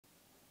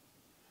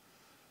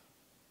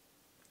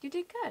You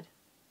did good.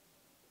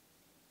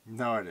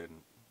 No, I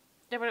didn't.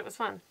 Yeah, but it was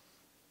fun.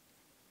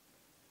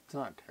 It's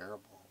not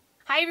terrible.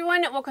 Hi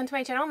everyone, welcome to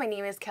my channel. My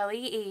name is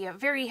Kelly. A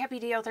very happy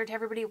day out there to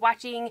everybody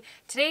watching.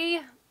 Today,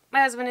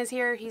 my husband is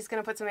here. He's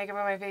going to put some makeup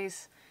on my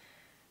face.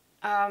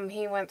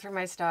 He went through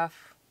my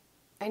stuff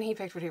and he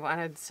picked what he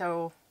wanted,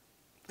 so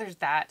there's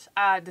that.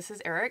 This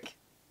is Eric.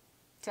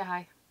 Say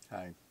hi.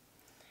 Hi.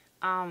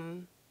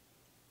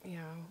 You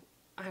know,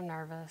 I'm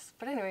nervous.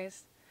 But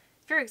anyways,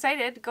 if you're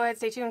excited, go ahead,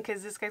 stay tuned,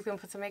 because this guy's going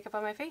to put some makeup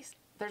on my face.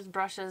 There's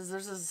brushes.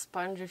 There's a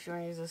sponge if you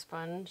want to use a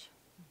sponge.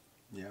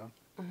 Yeah?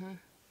 Mm-hmm.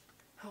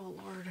 Oh,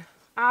 Lord.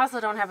 I also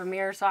don't have a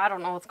mirror, so I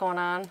don't know what's going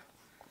on.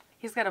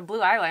 He's got a blue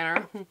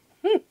eyeliner.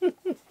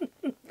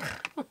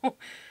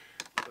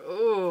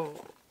 Oh.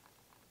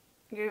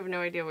 You have no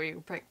idea where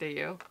you picked, do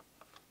you?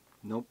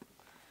 Nope.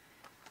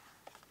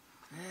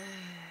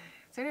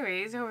 So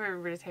anyways, I hope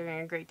everybody's having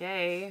a great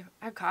day.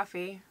 I have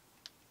coffee.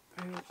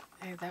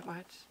 I have that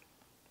much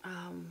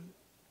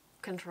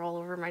control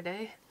over my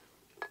day.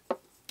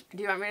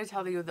 Do you want me to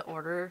tell you the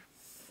order?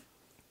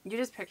 You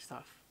just pick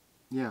stuff.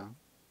 Yeah.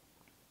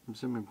 I'm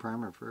assuming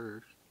primer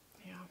first.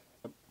 Yeah.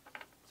 So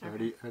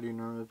Okay. how do you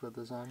normally put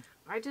this on?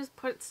 I just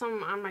put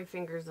some on my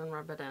fingers and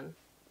rub it in.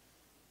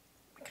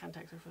 My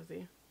contacts are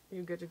fuzzy.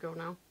 You good to go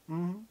now?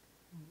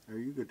 Are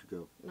you good to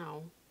go?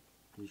 No.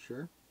 You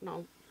sure?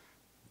 No.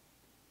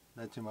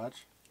 Not too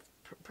much?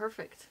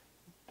 Perfect.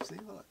 See,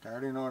 look, I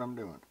already know what I'm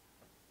doing.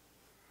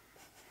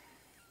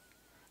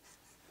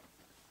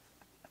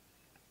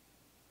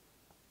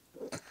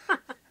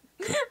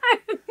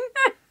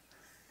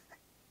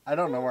 I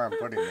don't know where I'm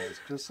putting this,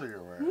 just so you're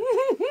aware.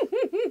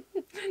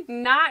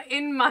 Not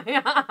in my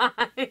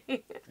eye.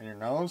 In your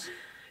nose?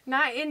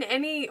 Not in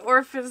any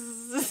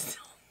orifice.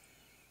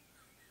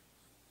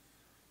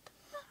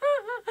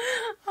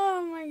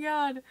 Oh my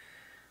god.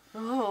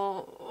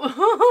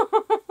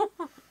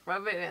 Oh.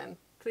 Rub it in.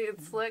 See,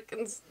 it's slick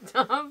and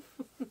stuff.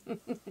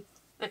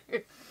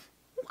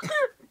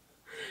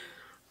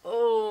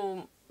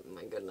 Oh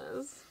my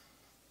goodness.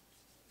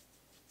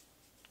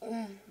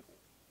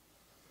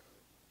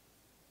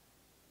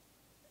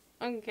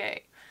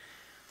 Okay.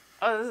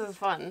 Oh, this is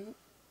fun.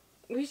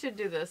 We should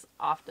do this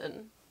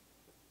often.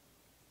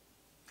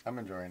 I'm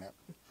enjoying it.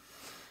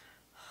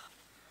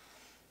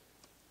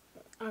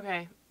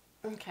 Okay.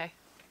 Okay.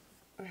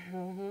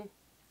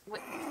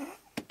 Wait.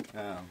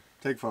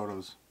 Take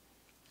photos.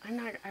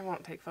 I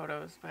won't take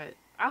photos, but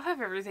I'll have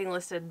everything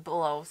listed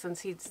below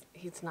since he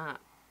doesn't know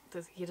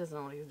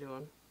what he's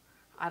doing.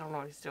 I don't know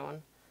what he's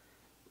doing.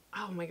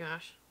 Oh my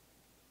gosh.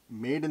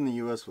 Made in the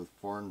U.S. with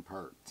foreign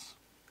parts.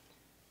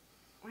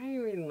 Why are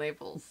you reading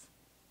labels?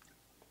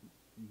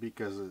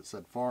 Because it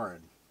said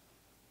foreign.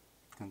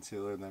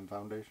 Concealer then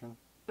foundation.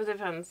 It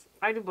depends.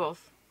 I do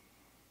both.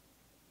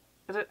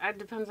 It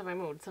depends on my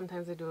mood.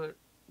 Sometimes I do it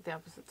the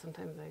opposite.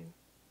 Sometimes I...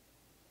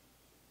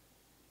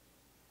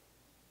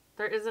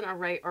 There isn't a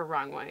right or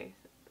wrong way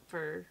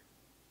for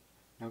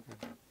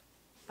Okay.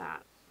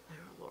 that.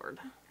 Oh, Lord.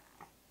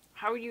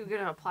 How are you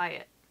going to apply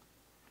it?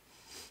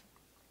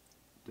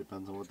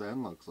 Depends on what the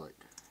end looks like.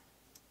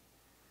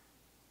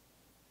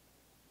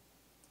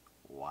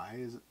 Why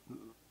is it?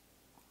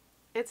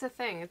 It's a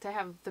thing to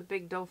have the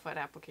big doe foot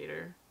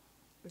applicator.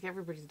 Like,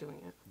 everybody's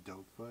doing it.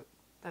 Doe foot?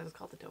 That is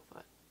called a doe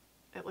foot.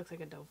 It looks like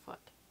a doe foot.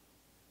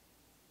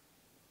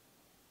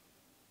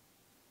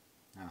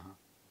 Uh-huh.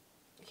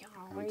 Yeah,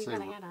 what are you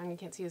going to add on? You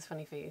can't see his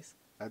funny face.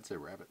 I'd say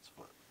rabbit's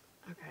foot.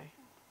 Okay.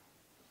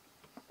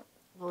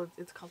 Well,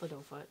 it's called a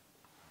doe foot.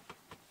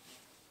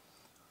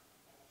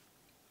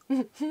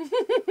 I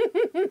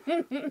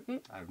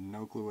have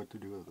no clue what to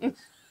do with this.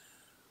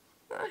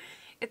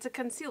 It's a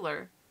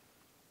concealer.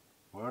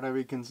 What would I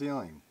be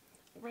concealing?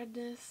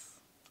 Redness,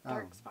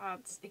 dark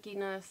spots,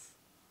 ickiness.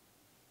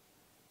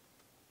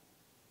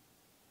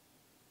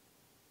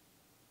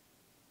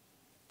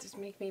 Just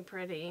make me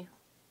pretty.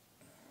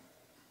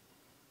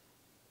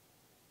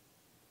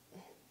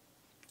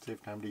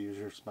 Save time to use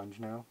your sponge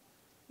now?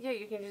 Yeah,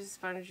 you can use a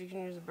sponge, you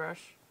can use a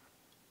brush.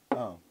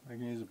 Oh, I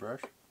can use a brush?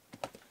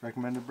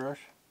 Recommended brush?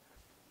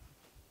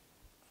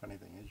 Funny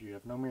thing is, you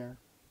have no mirror.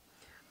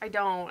 I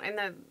don't, and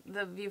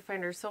the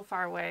viewfinder is so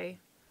far away.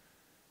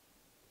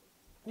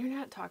 You're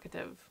not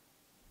talkative.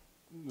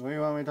 What do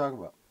you want me to talk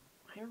about?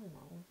 I don't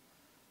know.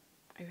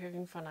 Are you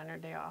having fun on your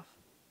day off?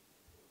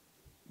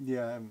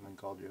 Yeah, I haven't been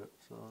called yet,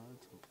 so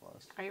that's a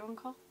plus. Are you on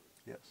call?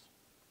 Yes.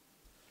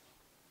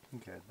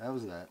 Okay, that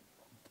was that.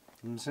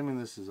 I'm assuming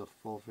this is a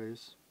full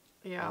face.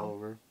 Yeah. All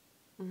over.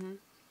 Mm-hmm.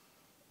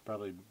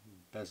 Probably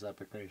best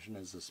application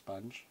is a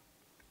sponge.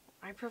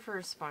 I prefer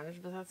a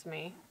sponge, but that's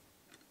me.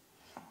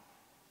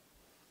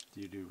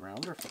 Do you do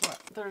round or flat?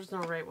 There's no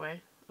right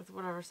way. It's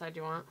whatever side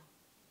you want.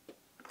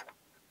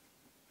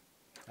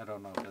 I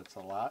don't know if that's a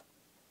lot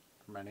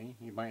for many.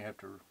 You might have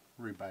to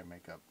rebuy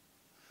makeup.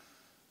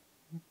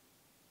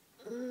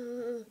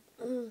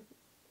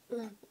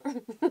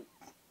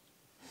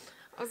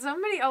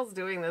 Somebody else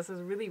doing this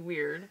is really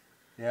weird.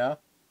 Yeah?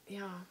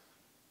 Yeah.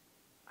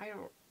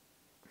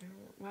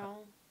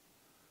 Well.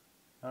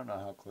 I don't know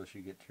how close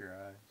you get to your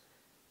eyes.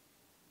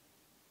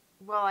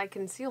 Well, I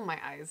conceal my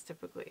eyes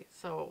typically,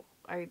 so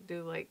I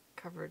do like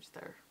coverage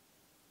there.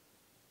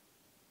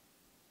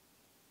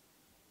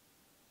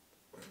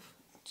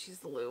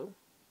 Jeez Lou.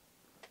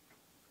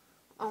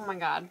 Oh my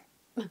god.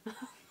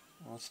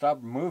 Well,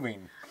 stop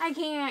moving. I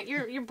can't.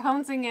 You're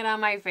pouncing it on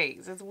my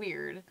face. It's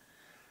weird.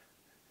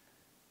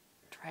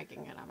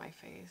 Dragging it on my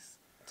face.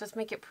 Just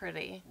make it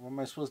pretty. What am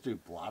I supposed to do?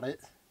 Blot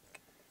it?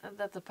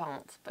 That's a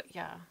pounce, but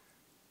yeah.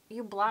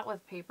 You blot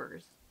with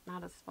papers,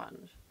 not a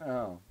sponge.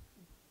 Oh.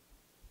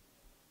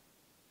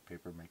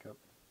 Paper makeup?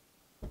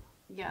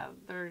 Yeah,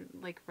 they're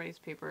like rice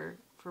paper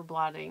for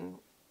blotting.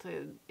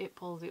 It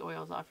pulls the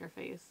oils off your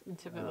face, and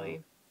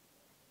typically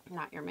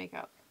not your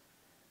makeup.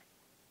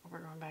 We're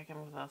going back in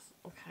with this.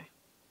 Okay.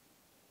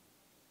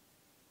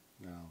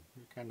 No,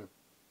 you're kind of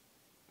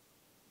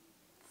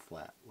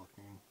flat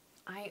looking.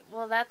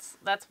 Well, that's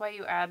why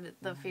you add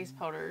the face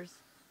powders.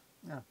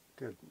 Yeah,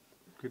 good.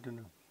 Good to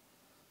know.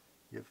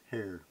 You have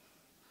hair.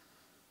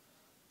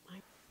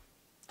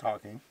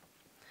 Talking.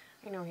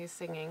 I know he's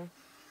singing.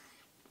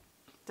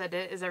 Is that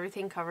it? Is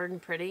everything covered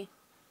and pretty?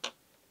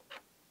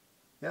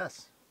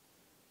 Yes.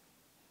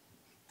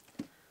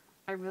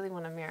 I really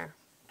want a mirror.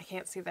 I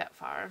can't see that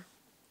far.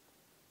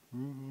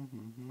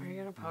 Are you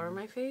going to powder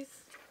my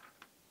face?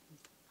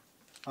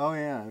 Oh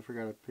yeah, I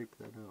forgot to pick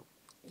that up.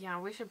 Yeah,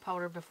 we should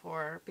powder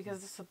before,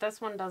 because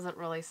this one doesn't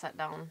really set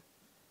down.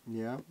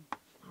 Yeah?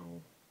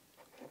 Oh.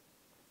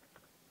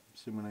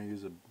 Assuming I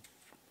use a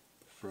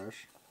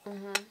brush.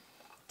 Mm-hmm.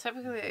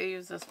 Typically I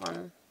use this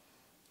one.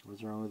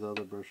 What's wrong with the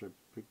other brush I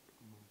picked?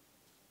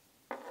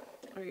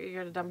 Or you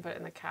gotta dump it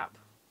in the cap.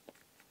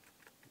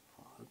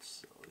 Oh, that's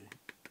silly.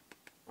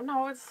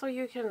 No, it's so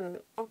you can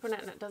open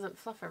it and it doesn't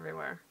fluff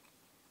everywhere.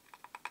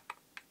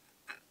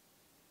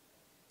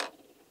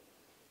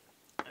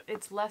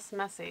 It's less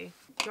messy.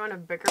 Do you want a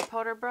bigger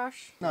powder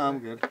brush? No, I'm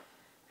good.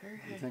 Okay.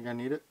 You think I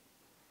need it?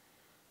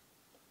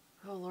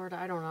 Oh Lord,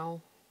 I don't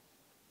know.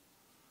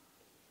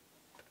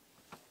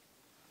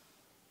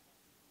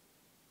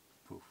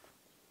 Poof.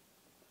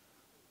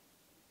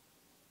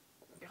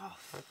 Oh.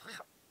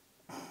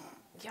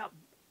 Yep.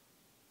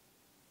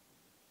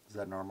 Is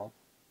that normal?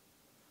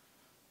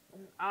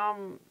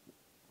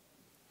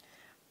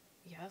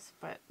 Yes,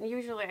 but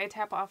usually I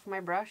tap off my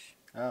brush.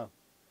 Oh.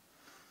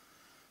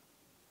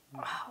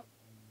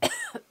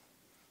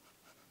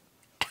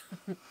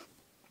 The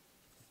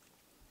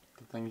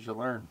things you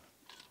learn.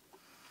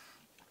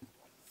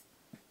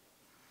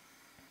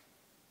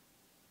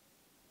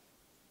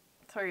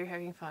 So are you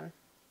having fun?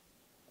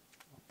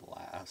 A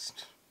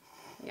blast.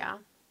 Yeah.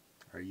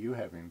 Are you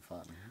having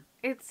fun?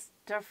 It's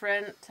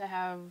different to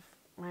have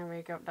my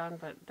makeup done,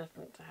 but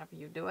different to have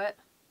you do it.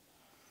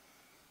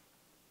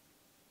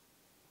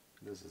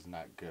 This is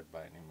not good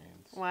by any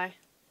means. Why?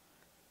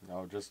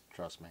 No, just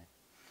trust me.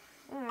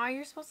 Oh,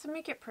 you're supposed to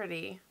make it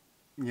pretty.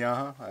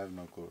 Yeah, I have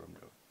no clue what I'm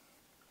doing.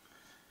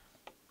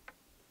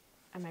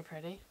 Am I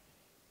pretty?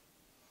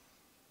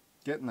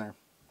 Getting there.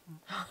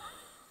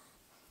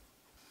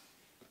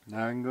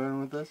 Now I can go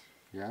in with this?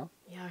 Yeah?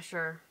 Yeah,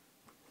 sure.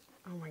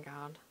 Oh my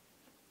god.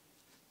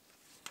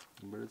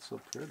 But it's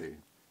so pretty.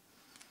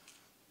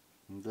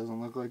 It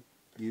doesn't look like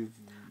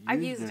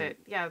I've used it.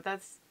 Yeah,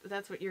 that's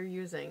what you're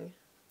using.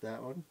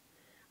 That one?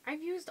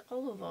 I've used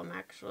all of them,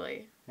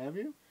 actually. Have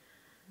you?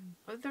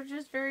 But they're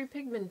just very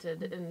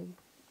pigmented and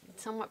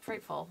somewhat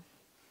frightful.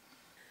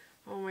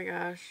 Oh my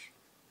gosh.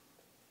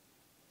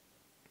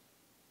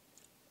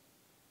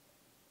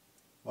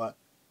 What?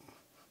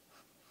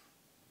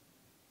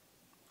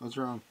 What's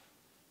wrong?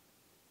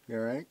 You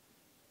alright?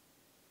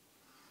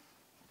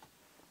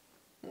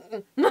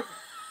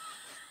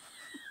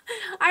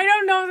 I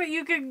don't know that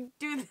you could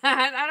do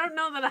that. I don't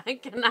know that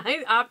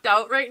I opt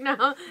out right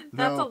now.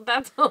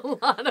 That's a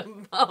lot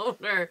of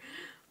powder.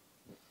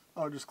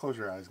 Oh, just close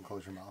your eyes and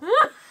close your mouth.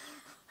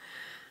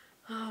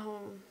 Oh.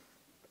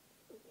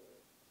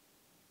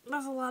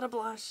 That's a lot of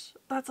blush.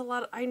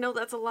 I know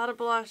that's a lot of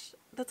blush.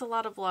 That's a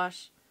lot of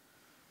blush.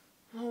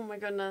 Oh my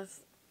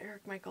goodness.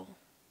 Eric Michael.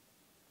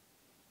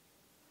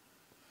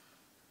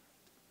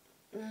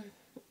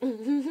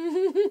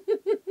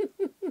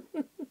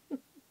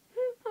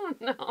 Oh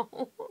no.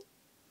 Oh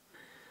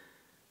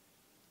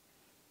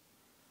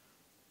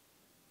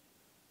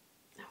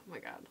my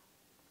god.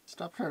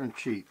 Stop trying to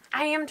cheat.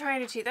 I am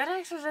trying to cheat. That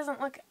actually doesn't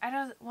look...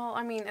 Well,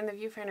 I mean, in the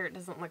viewfinder it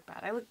doesn't look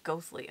bad. I look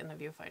ghostly in the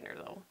viewfinder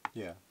though.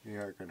 Yeah, you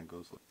are kind of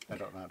ghostly. I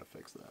don't know how to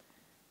fix that.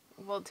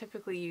 Well,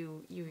 typically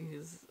you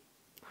use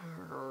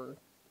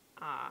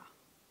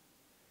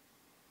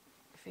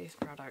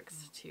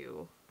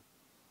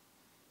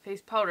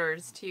face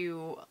powders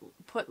to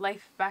put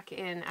life back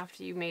in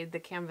after you made the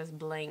canvas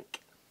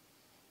blank.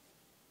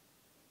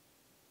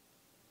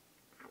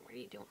 What are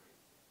you doing?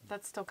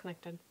 That's still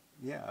connected.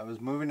 Yeah, I was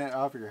moving it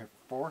off your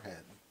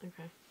forehead.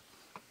 Okay.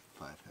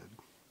 5 head.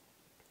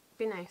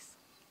 Be nice.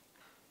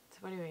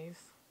 So anyways,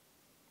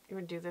 you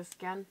would do this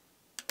again?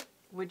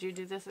 Would you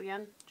do this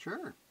again?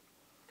 Sure.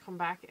 Come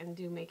back and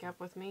do makeup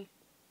with me?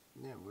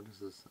 Yeah, what is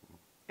this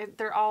thing?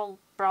 They're all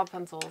brow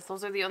pencils.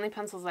 Those are the only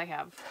pencils I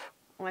have.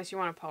 Unless you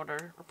want a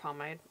powder or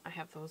pomade. I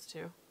have those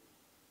too.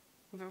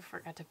 I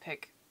forgot to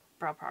pick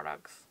brow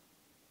products.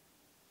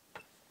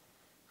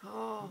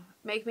 Oh,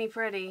 make me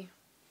pretty.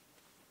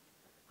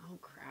 Oh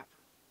crap!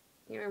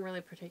 You're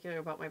really particular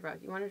about my brow.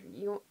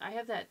 I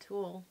have that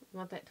tool. You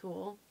want that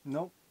tool?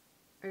 Nope.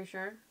 Are you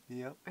sure?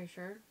 Yep. Are you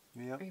sure?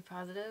 Yep. Are you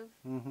positive?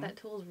 Mm-hmm. That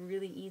tool is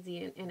really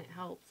easy and it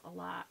helps a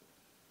lot.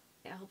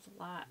 It helps a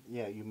lot.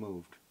 Yeah, you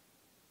moved.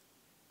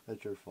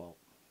 That's your fault.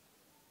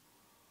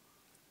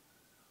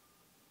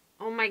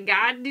 Oh my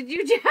god, did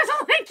you just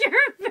lick your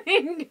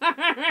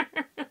finger?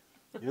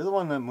 You're the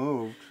one that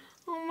moved.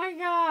 Oh my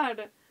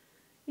god.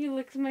 You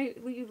licked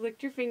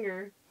your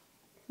finger.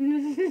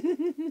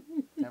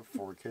 I have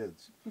 4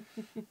 kids.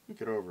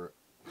 Get over it.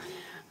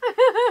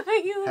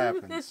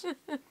 Happens.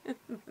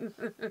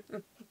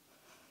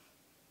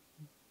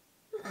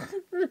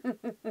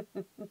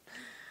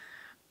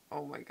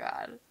 Oh my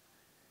god.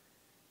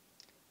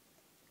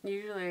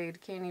 Usually I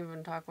can't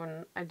even talk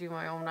when I do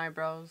my own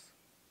eyebrows.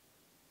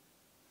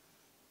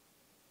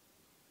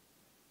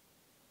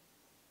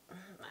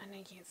 And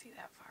I can't see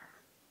that far.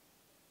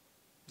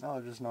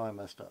 No, just know I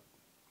messed up.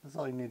 That's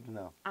all you need to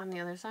know. On the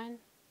other side?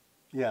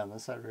 Yeah, on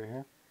this side right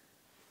here.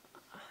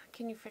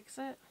 Can you fix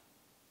it?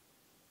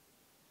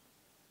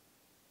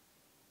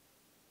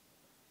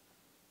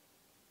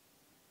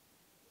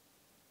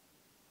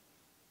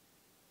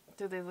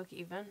 Do they look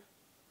even?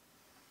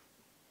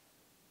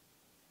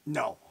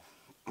 No.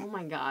 Oh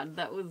my god,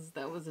 that was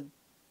a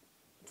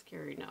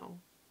scary no.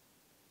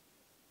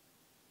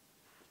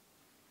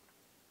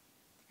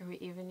 Are we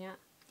even yet?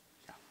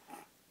 Yeah.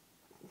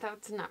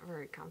 That's not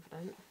very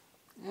confident.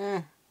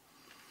 Eh.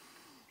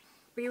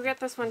 But you get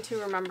this one too,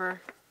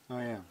 remember? Oh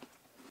yeah.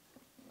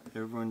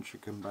 Everyone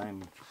should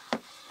combine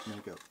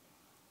makeup.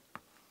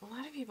 A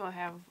lot of people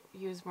have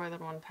used more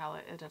than one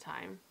palette at a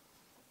time.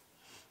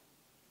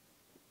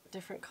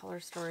 Different color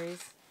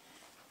stories.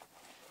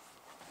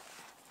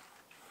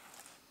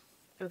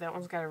 Oh, that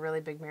one's got a really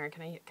big mirror.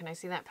 Can I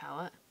see that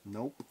palette?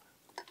 Nope.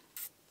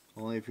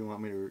 Only if you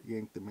want me to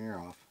yank the mirror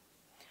off.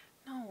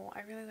 No,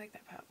 I really like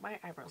that palette. My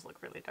eyebrows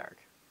look really dark.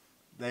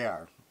 They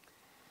are.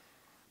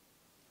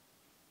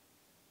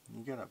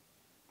 You got a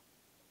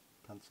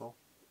pencil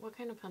What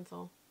kind of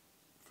pencil?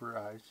 for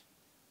eyes.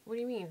 What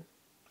do you mean?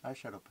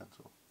 Eyeshadow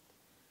pencil.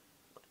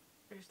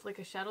 There's like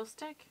a shadow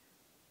stick?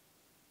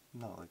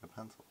 No, like a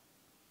pencil.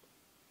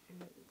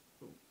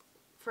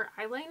 For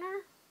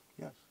eyeliner?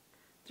 Yes.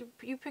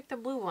 You picked the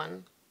blue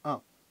one.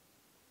 Oh.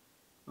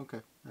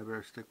 Okay. I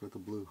better stick with the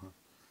blue, huh?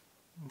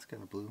 It's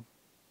kind of blue.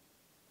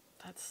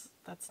 That's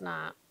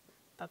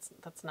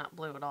not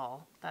blue at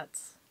all.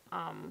 That's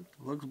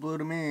Looks blue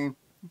to me.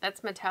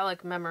 that's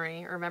metallic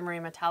memory or memory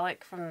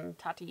metallic from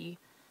Tati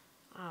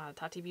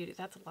Beauty.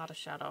 That's a lot of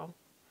shadow.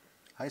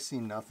 I see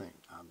nothing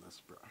on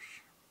this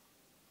brush.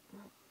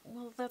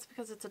 Well, that's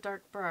because it's a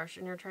dark brush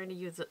and you're trying to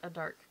use a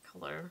dark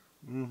color.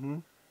 Mm-hmm.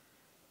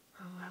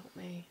 Oh, help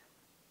me.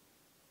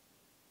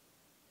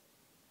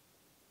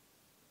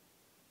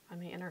 On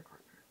the inner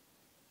corner.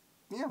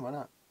 Yeah, why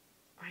not?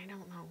 I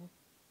don't know.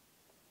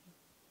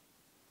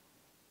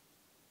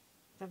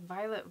 The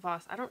Violet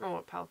Voss. I don't know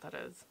what palette that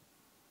is.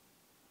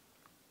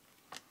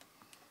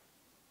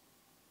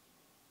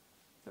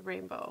 The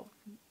Rainbow.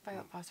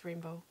 Violet Voss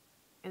Rainbow.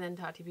 And then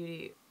Tati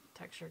Beauty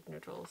Textured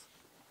Neutrals.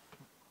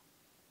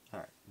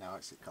 Alright, now I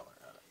see color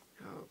at it.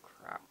 Oh,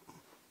 crap.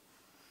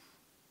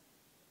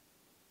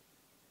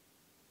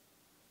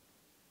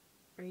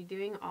 Are you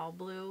doing all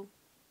blue?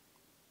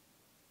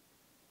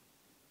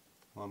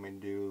 Want me to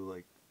do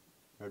like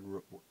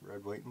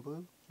red, white, and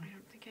blue? I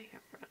don't think I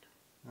have red.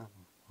 Oh,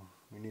 well,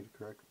 we need to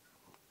correct.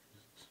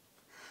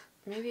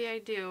 Maybe I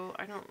do.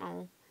 I don't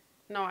know.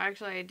 No,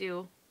 actually I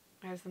do.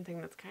 I have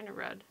something that's kind of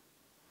red.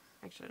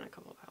 Actually, in a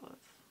couple of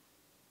palettes.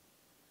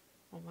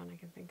 Well, one I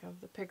can think of.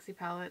 The Pixie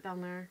palette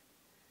down there.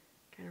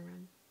 Kind of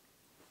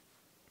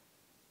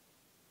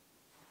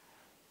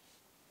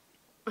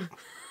red.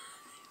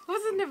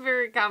 Wasn't a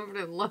very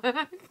confident look.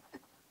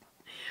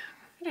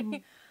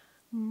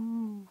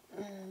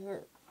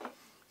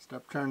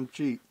 Stop trying to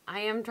cheat. I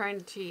am trying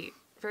to cheat.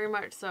 Very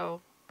much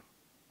so.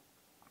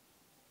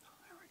 Oh,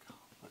 there we go.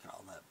 Look at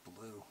all that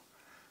blue.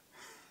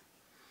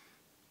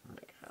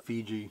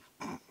 Fiji.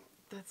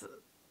 That's a...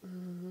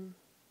 Mm-hmm.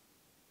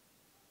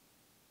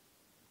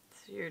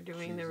 So you're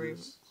doing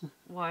Jesus. the...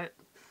 What?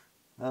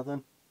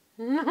 Nothing.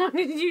 What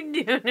did you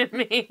do to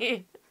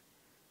me?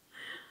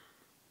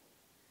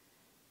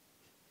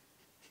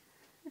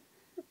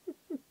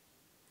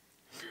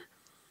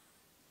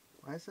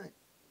 Why is that?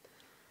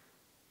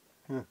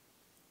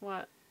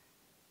 What?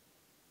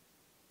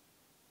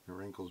 The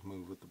wrinkles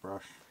move with the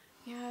brush.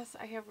 Yes,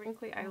 I have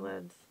wrinkly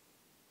eyelids.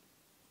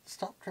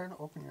 Stop trying to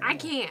open your I eye.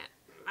 can't.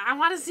 I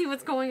want to see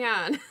what's going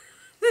on.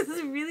 This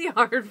is really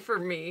hard for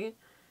me.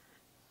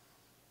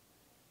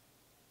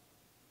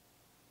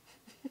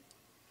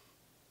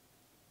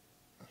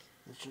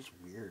 It's just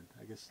weird.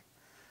 I guess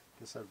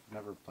I've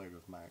never played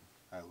with my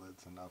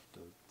eyelids enough to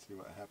see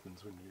what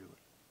happens when you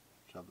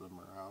like, shove them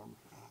around.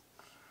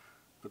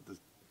 But the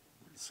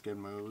skin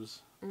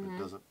moves, but it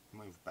doesn't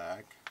move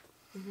back.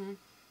 Mm-hmm.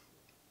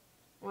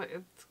 What?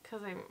 It's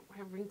because I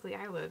have wrinkly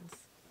eyelids.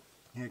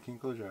 Yeah, can you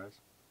close your eyes?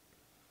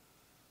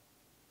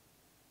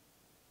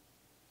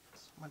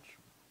 So much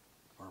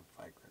more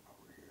vibrant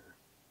over here.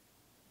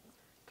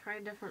 Try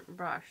a different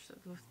brush.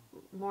 With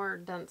more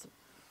dense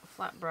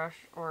flat brush,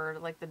 or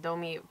like the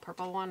domey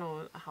purple one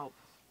will help.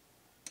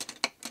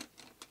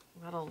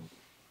 That'll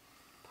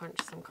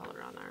punch some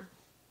color on there.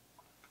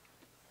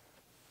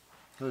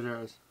 Close your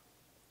eyes.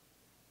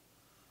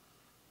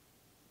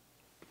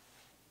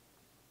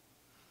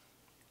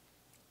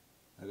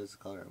 That is the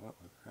color I went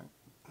with, right?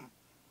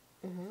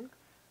 Mm-hmm.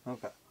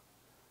 Okay.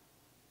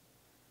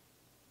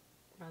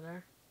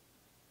 Better.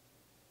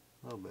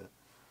 A little bit.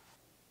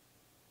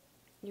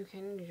 You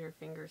can use your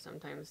finger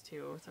sometimes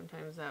too.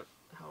 Sometimes that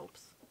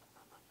helps.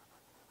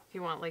 If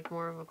you want like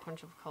more of a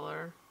punch of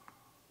color.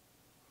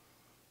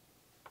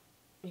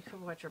 You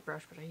could wet your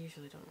brush, but I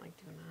usually don't like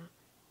doing that.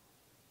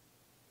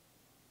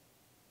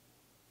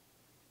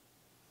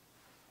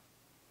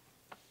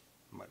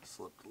 Might have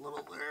slipped a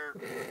little there.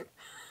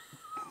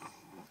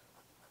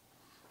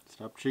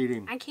 Stop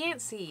cheating. I can't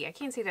see. I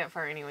can't see that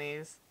far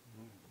anyways.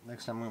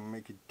 Next time I'm going to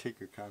make you take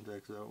your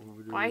contacts out when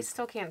we do Well, I this.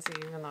 still can't see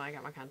even though I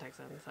got my contacts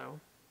in, so.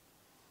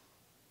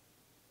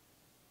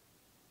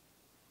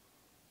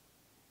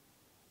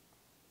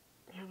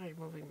 I'm like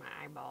moving my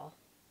eyeball.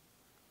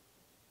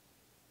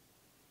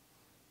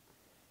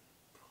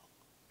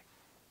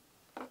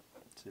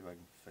 See if I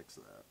can fix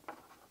that.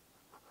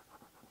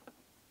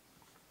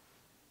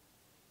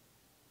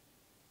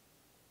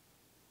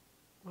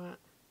 What?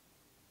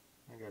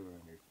 I got it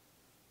on your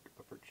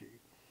upper cheek.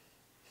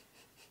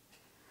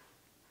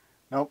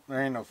 Nope,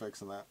 there ain't no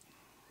fixing that.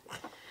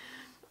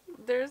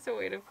 There's a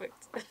way to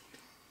fix it.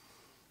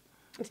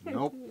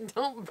 Nope.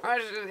 Don't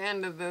brush it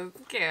into the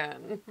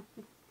skin.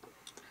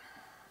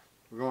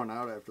 We're going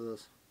out after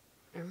this.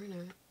 Every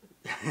night.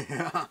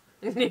 Yeah.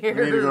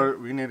 The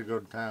We need to go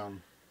to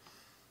town.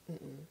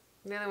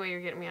 only way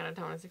you're getting me out of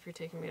town is if you're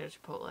taking me to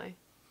Chipotle.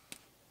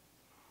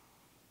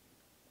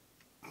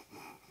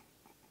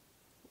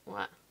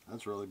 What?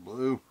 That's really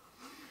blue.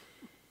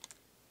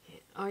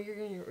 Oh, you're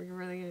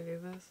really gonna do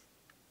this?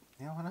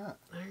 Yeah, why not?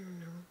 I don't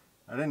know.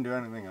 I didn't do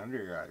anything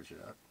under your eyes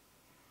yet.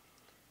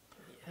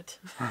 Yet.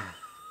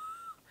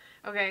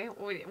 Okay,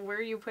 wait, where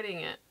are you putting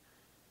it?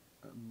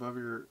 Above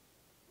your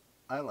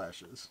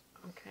eyelashes.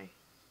 Okay.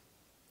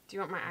 Do you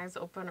want my eyes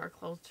open or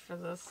closed for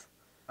this?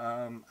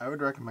 I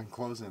would recommend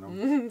closing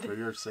them for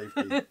your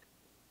safety. I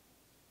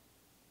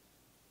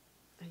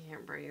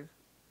can't breathe.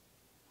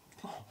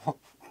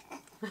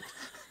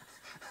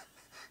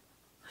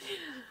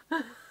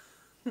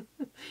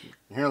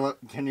 Here, look,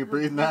 can you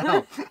breathe now?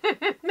 No,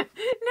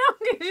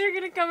 because you're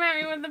going to come at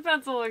me with the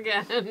pencil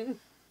again. I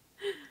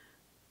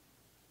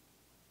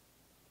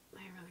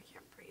really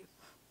can't breathe.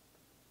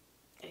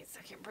 I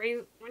still can't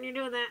breathe when you're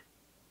doing that.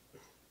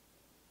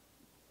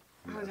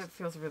 Oh, Yes. that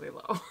feels really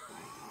low. I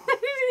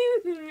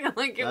didn't even feel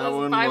like it That was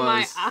one by my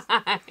was.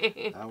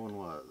 eye. That one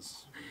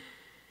was.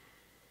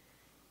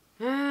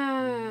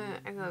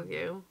 I love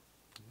you.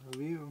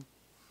 Love you.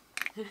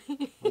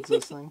 What's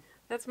this thing?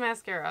 That's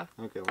mascara.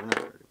 Okay, we're not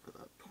ready for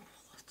that.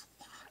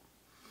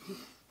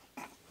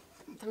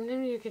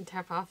 Sometimes you can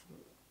tap off.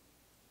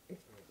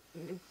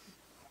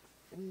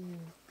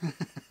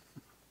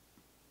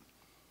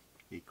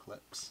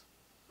 Eclipse.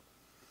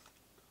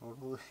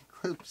 Total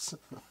eclipse.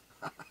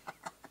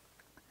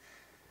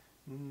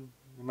 You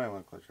might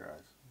want to close your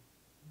eyes.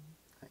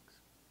 Thanks.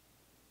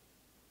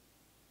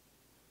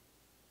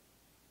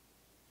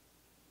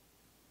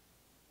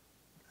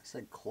 I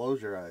said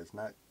close your eyes,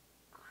 not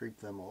creep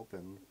them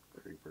open,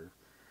 creeper.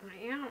 I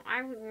am.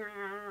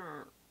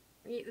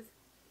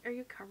 Are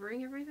you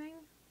covering everything?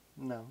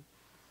 No.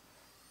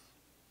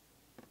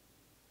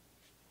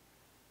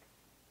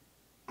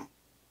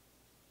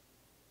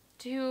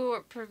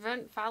 To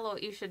prevent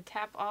fallout, you should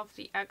tap off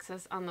the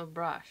excess on the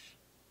brush.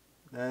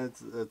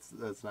 That's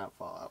not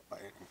fallout by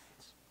any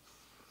means.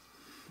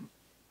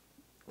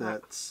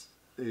 That's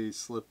a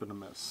slip and a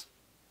miss.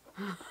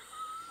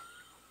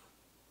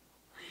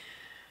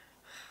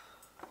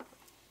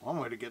 One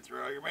way to get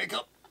through all your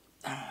makeup.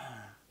 My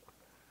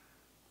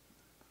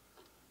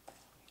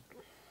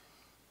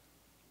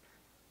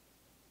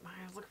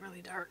eyes look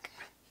really dark.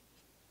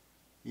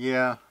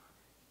 Yeah.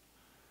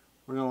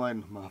 We're gonna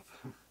lighten them up.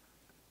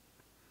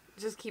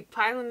 Just keep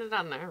piling it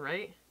on there,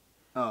 right?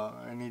 Oh,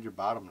 I need your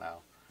bottom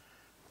now.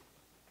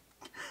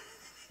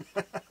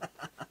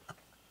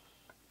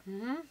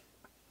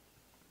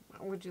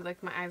 Would you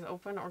like my eyes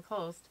open or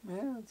closed?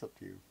 Yeah, it's up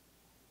to you.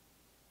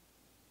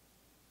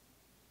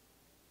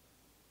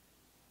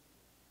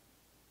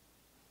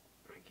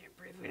 I can't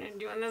breathe. We didn't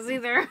doing this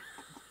either.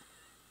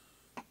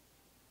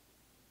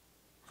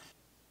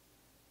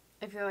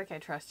 I feel like I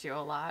trust you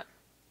a lot.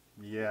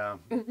 Yeah.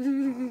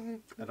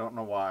 I don't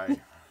know why.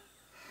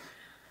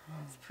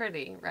 It's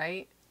pretty,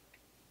 right?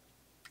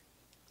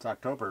 It's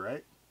October,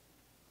 right?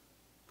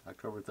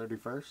 October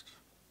 31st?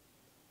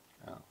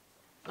 Oh.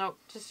 Oh,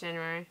 just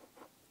January.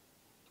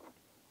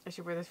 I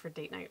should wear this for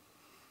date night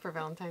for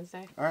Valentine's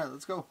Day. Alright,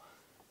 let's go.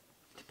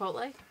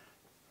 Chipotle?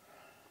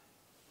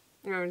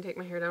 I'm going to take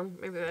my hair down.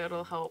 Maybe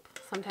that'll help.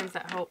 Sometimes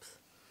that helps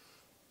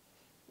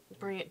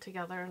bring it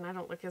together and I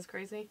don't look as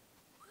crazy.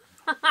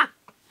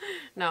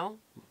 No?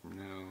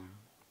 No.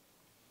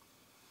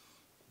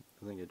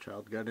 I think a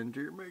child got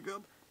into your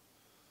makeup.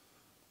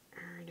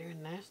 We're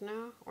doing this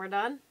now. We're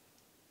done?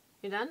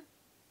 You done?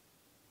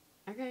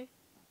 Okay.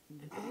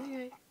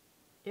 Okay.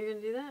 You're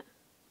going to do that?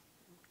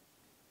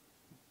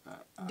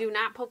 Do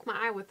not poke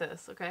my eye with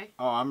this, okay?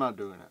 Oh, I'm not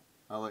doing it.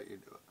 I'll let you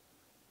do it.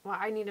 Well,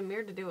 I need a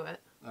mirror to do it.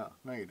 Oh,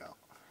 no you don't.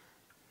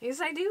 Yes,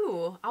 I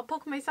do. I'll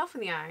poke myself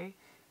in the eye.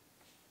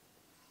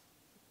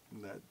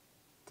 That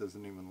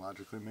doesn't even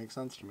logically make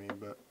sense to me,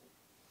 but...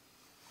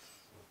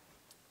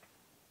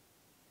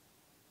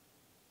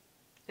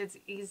 It's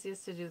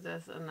easiest to do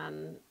this, and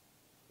then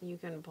you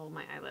can pull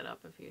my eyelid up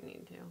if you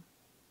need to.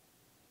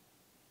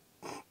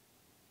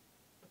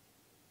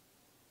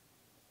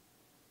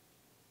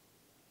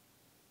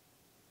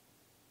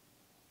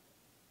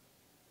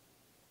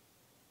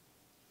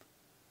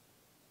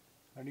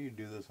 How do you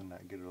do this and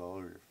not get it all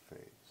over your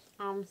face?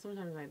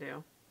 Sometimes I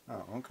do.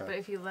 Oh, okay. But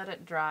if you let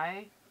it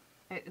dry,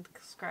 it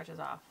scratches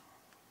off.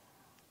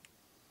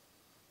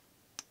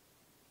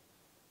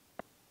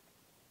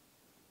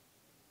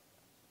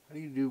 How do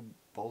you do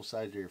both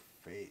sides of your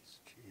face?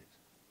 Jeez.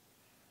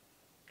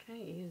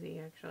 Kind of easy,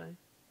 actually.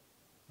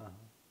 Uh-huh.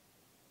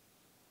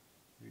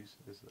 You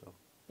say so.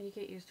 You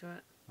get used to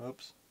it.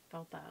 Oops.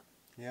 Felt that.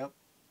 Yep.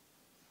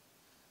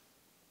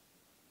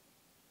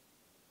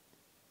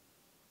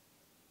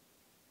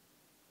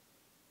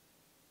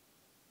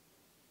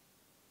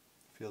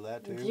 Feel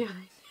that too? Yeah.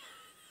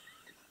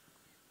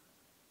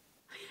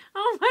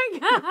 Oh my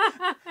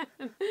god!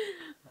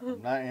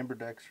 I'm not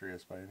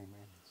ambidextrous by any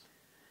means.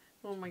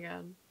 Oh my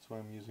god. That's why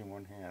I'm using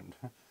one hand.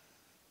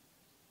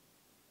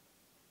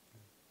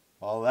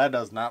 Well, that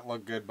does not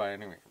look good by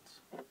any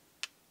means.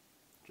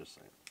 Just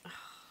saying.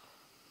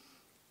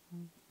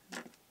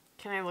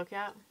 Can I look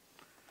at?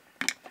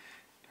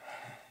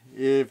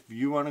 If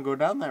you want to go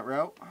down that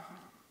route.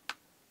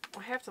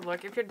 I have to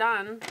look. If you're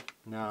done.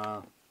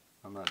 No,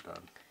 I'm not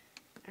done.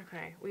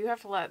 Okay. Well, you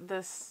have to let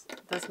this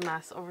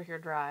mess over here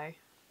dry,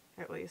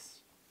 at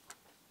least.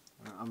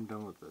 I'm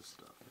done with this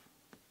stuff.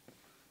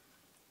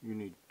 You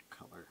need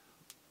color.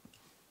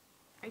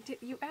 I did.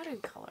 You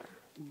added color.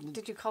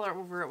 Did you color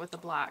over it with the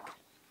black?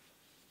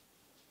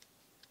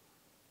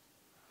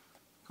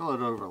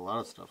 Colored over a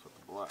lot of stuff with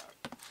the black.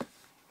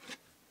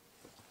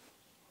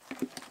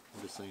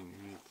 I'm just saying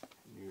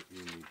you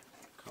need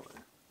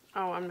color.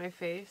 Oh, on my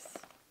face.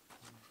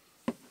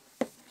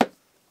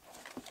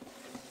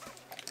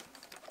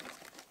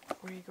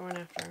 Where are you going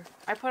after?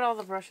 I put all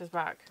the brushes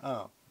back.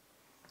 Oh.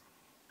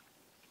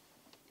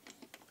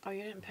 Oh,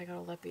 you didn't pick out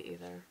a lippy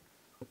either.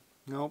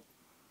 Nope.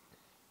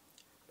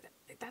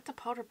 That's a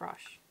powder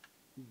brush.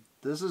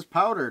 This is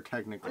powder,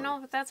 technically. Oh, no,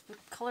 but that's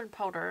colored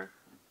powder.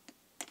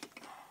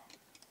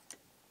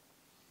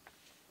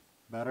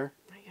 Better?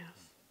 I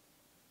guess.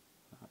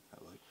 I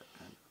like that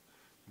kind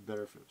of.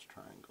 Better if it was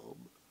triangle.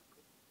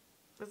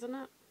 But Isn't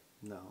it?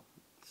 no,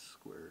 it's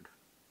squared.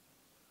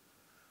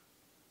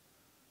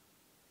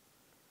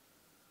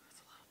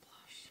 That's a lot of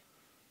blush.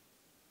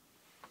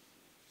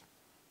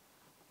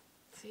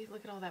 See,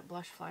 look at all that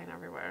blush flying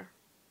everywhere.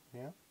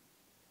 Yeah.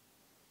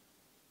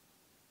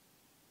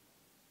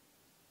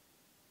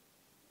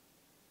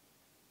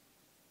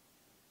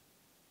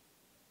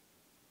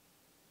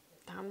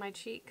 Down my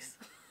cheeks.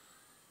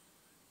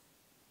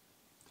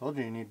 Told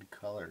you need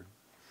color.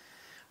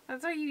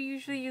 That's why you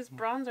usually use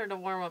bronzer to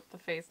warm up the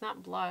face,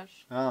 not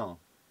blush. Oh.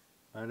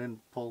 I didn't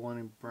pull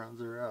any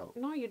bronzer out.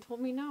 No, you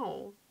told me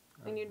no.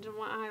 And you didn't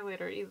want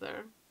highlighter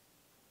either.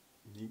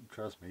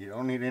 Trust me, you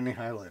don't need any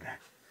highlighter.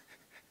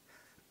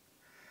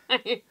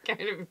 I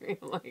kind of feel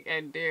like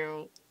I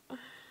do.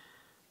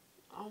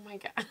 Oh my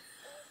god.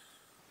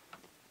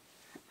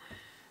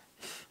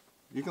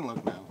 You can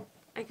look now.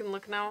 I can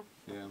look now?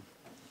 Yeah.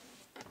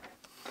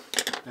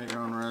 At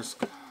your own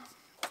risk.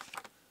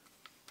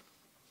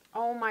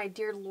 Oh my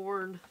dear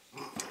lord.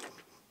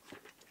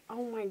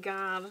 Oh my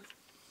god.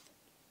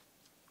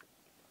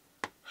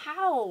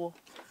 How?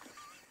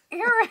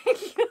 Eric!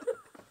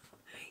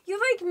 You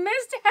like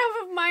missed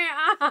half of my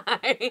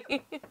eye.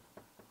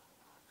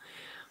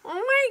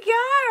 Oh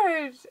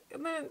my gosh.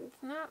 That's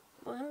not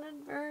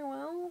blended very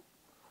well.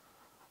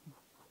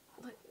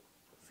 Look,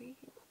 see?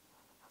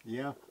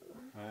 Yeah.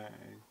 I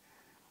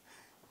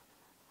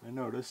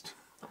noticed.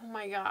 Oh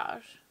my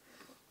gosh.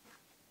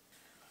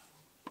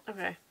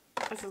 Okay.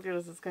 That's as good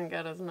as it's gonna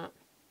get, isn't it?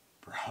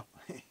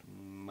 Probably.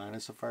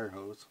 Minus a fire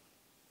hose.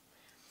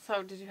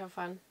 So, did you have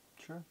fun?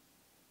 Sure.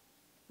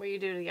 Will you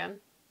do it again?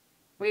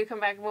 Will you come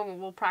back and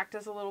we'll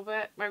practice a little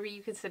bit? Maybe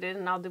you can sit in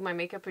and I'll do my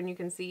makeup and you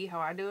can see how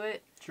I do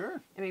it.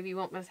 Sure. And maybe you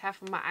won't miss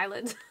half of my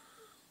eyelids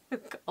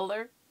with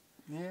color.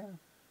 Yeah.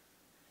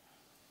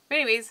 But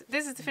anyways,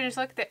 this is the finished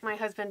look that my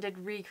husband did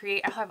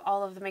recreate. I'll have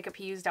all of the makeup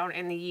he used down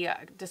in the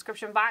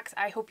description box.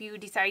 I hope you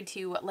decide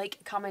to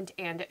like, comment,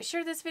 and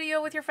share this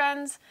video with your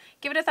friends.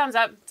 Give it a thumbs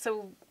up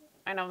so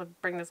I know to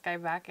bring this guy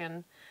back,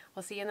 and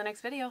we'll see you in the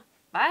next video.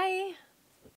 Bye!